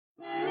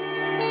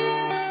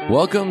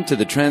Welcome to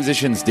the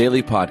Transitions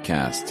Daily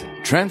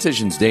podcast.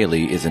 Transitions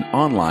Daily is an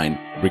online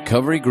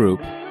recovery group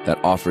that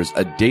offers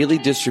a daily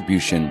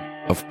distribution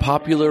of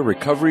popular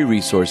recovery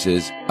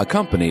resources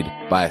accompanied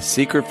by a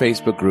secret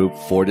Facebook group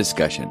for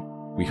discussion.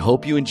 We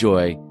hope you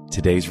enjoy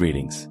today's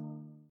readings.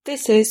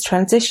 This is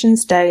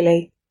Transitions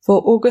Daily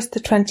for August the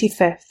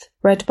 25th,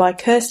 read by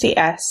Kirsty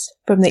S.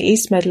 from the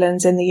East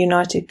Midlands in the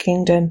United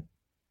Kingdom.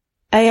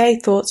 AA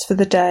Thoughts for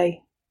the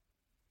Day.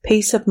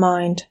 Peace of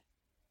Mind.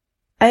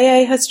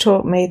 AA has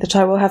taught me that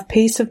I will have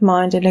peace of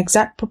mind in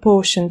exact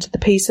proportion to the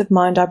peace of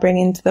mind I bring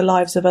into the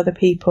lives of other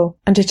people,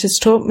 and it has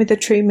taught me the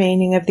true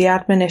meaning of the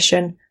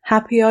admonition,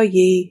 "Happy are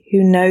ye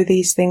who know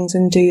these things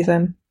and do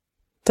them."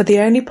 For the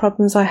only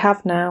problems I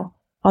have now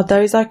are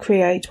those I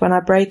create when I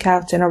break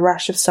out in a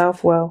rash of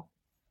self-will.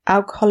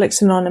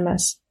 Alcoholics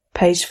Anonymous,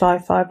 page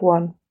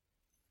 551.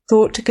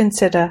 Thought to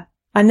consider.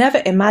 I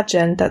never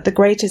imagined that the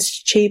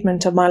greatest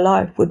achievement of my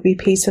life would be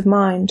peace of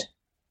mind.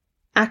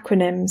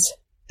 Acronyms.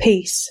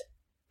 Peace.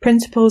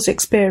 Principles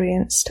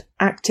experienced.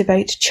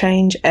 Activate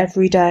change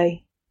every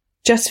day.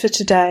 Just for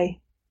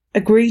today.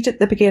 Agreed at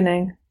the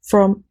beginning.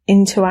 From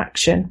into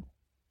action.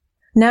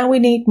 Now we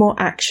need more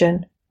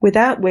action,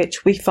 without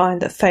which we find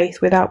that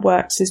faith without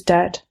works is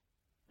dead.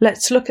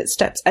 Let's look at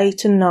steps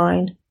 8 and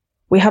 9.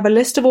 We have a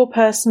list of all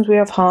persons we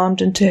have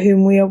harmed and to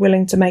whom we are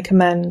willing to make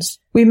amends.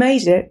 We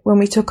made it when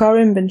we took our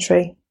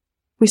inventory.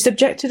 We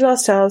subjected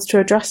ourselves to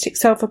a drastic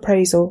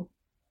self-appraisal.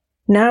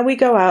 Now we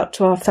go out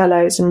to our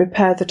fellows and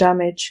repair the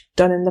damage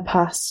done in the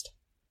past.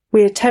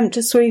 We attempt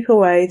to sweep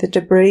away the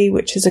debris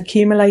which has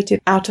accumulated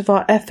out of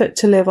our effort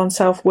to live on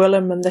self-will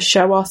and run the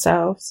show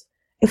ourselves.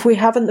 If we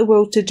haven't the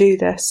will to do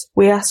this,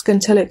 we ask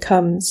until it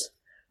comes.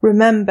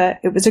 Remember,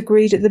 it was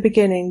agreed at the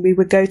beginning we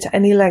would go to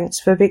any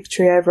lengths for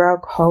victory over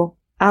alcohol.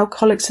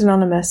 Alcoholics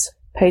Anonymous,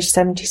 page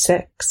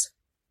 76.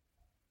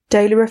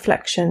 Daily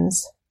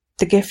Reflections.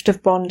 The Gift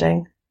of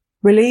Bonding.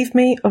 Relieve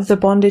me of the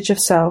bondage of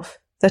self,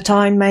 that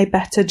I may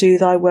better do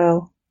thy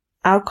will.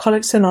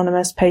 Alcoholics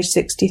Anonymous, page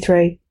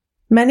 63.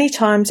 Many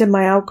times in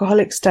my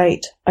alcoholic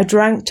state, I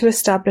drank to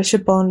establish a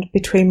bond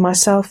between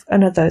myself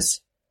and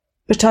others,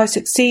 but I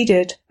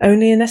succeeded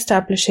only in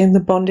establishing the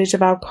bondage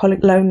of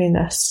alcoholic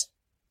loneliness.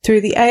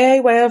 Through the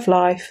AA way of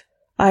life,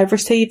 I have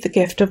received the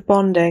gift of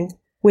bonding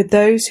with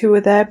those who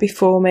were there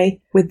before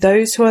me, with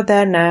those who are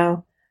there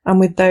now, and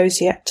with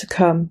those yet to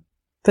come.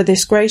 For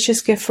this gracious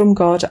gift from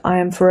God I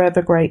am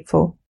forever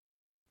grateful.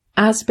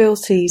 As Bill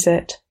sees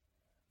it,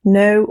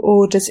 no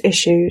orders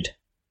issued.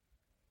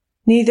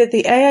 Neither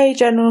the AA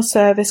General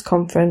Service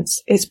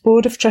Conference, its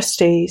Board of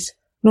Trustees,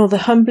 nor the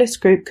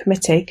humblest group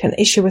committee can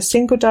issue a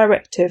single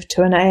directive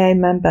to an AA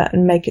member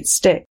and make it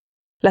stick,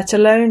 let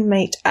alone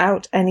mete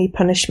out any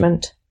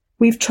punishment.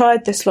 We've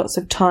tried this lots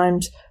of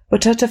times,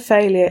 but utter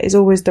failure is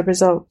always the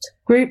result.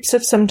 Groups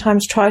have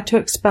sometimes tried to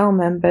expel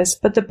members,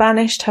 but the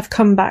banished have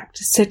come back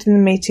to sit in the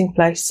meeting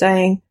place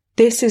saying,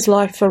 "This is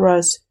life for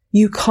us.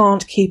 You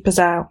can't keep us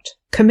out."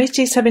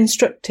 Committees have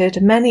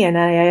instructed many in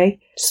AA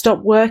to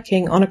stop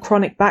working on a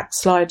chronic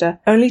backslider,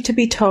 only to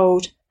be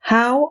told,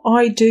 "How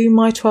I do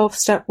my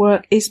 12-step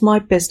work is my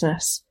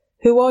business.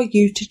 Who are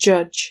you to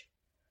judge?"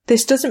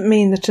 This doesn't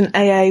mean that an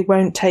AA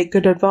won't take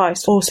good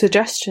advice or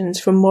suggestions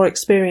from more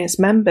experienced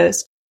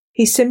members.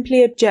 He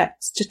simply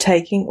objects to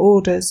taking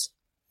orders.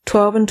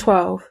 12 and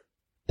 12,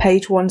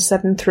 page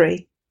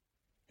 173.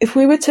 If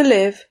we were to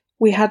live,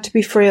 we had to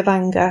be free of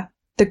anger.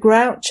 The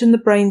grouch and the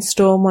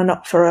brainstorm were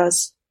not for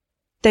us.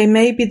 They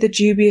may be the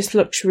dubious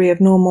luxury of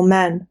normal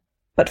men,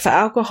 but for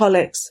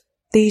alcoholics,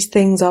 these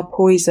things are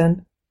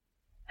poison.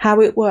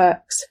 How it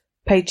works,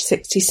 page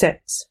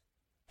 66.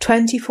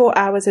 24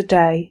 hours a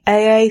day,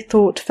 AA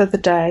Thought for the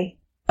Day.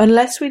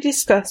 Unless we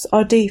discuss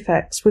our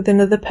defects with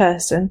another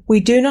person, we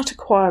do not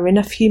acquire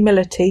enough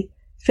humility,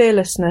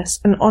 fearlessness,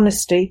 and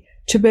honesty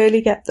to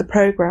really get the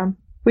program.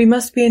 We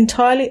must be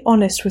entirely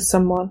honest with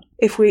someone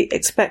if we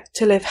expect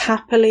to live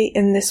happily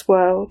in this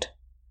world.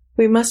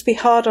 We must be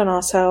hard on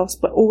ourselves,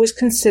 but always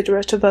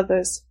considerate of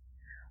others.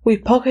 We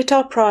pocket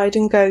our pride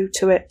and go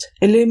to it,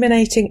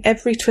 illuminating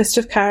every twist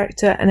of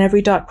character and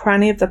every dark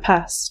cranny of the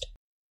past.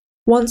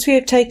 Once we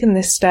have taken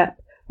this step,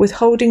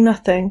 withholding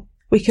nothing,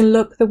 we can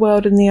look the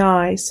world in the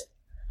eyes.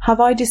 Have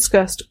I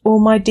discussed all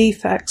my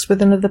defects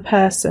with another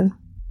person?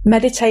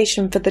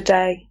 Meditation for the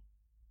day.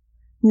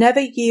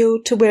 Never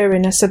yield to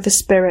weariness of the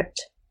spirit.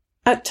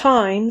 At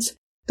times,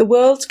 the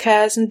world's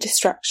cares and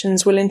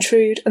distractions will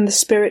intrude and the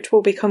spirit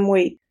will become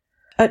weak.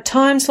 At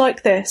times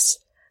like this,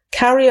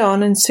 carry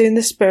on and soon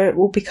the spirit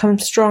will become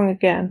strong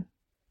again.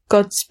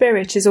 God's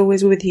Spirit is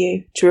always with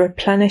you to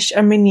replenish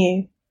and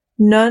renew.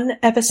 None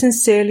ever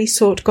sincerely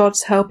sought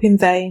God's help in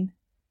vain.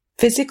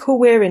 Physical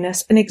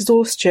weariness and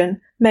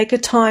exhaustion make a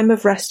time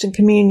of rest and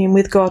communion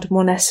with God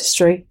more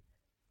necessary.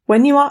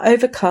 When you are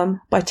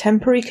overcome by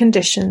temporary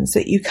conditions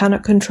that you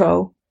cannot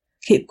control,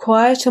 keep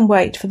quiet and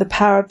wait for the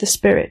power of the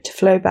Spirit to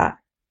flow back.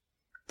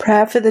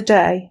 Prayer for the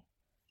day.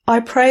 I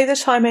pray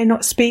that I may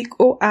not speak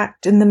or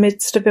act in the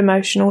midst of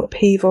emotional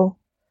upheaval.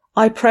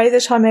 I pray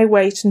that I may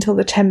wait until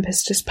the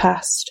tempest has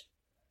passed.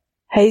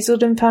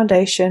 Hazelden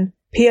Foundation,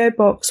 P.O.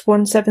 Box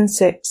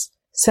 176,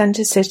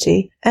 Center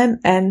City,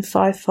 MN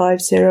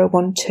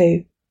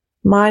 55012.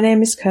 My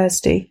name is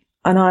Kirsty,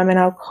 and I'm an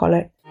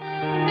alcoholic.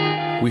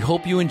 We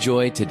hope you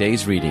enjoyed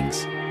today's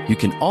readings. You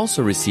can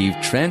also receive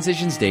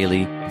Transitions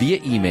Daily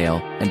via email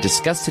and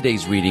discuss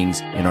today's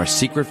readings in our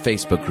secret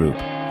Facebook group.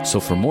 So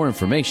for more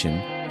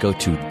information, go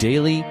to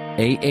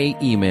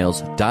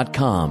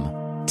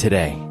dailyaaemails.com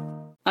today.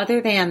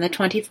 Other than the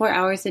 24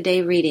 hours a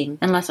day reading,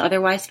 unless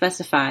otherwise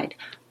specified,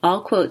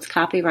 all quotes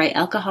copyright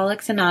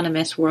Alcoholics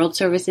Anonymous World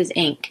Services,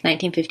 Inc.,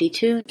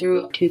 1952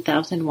 through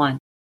 2001.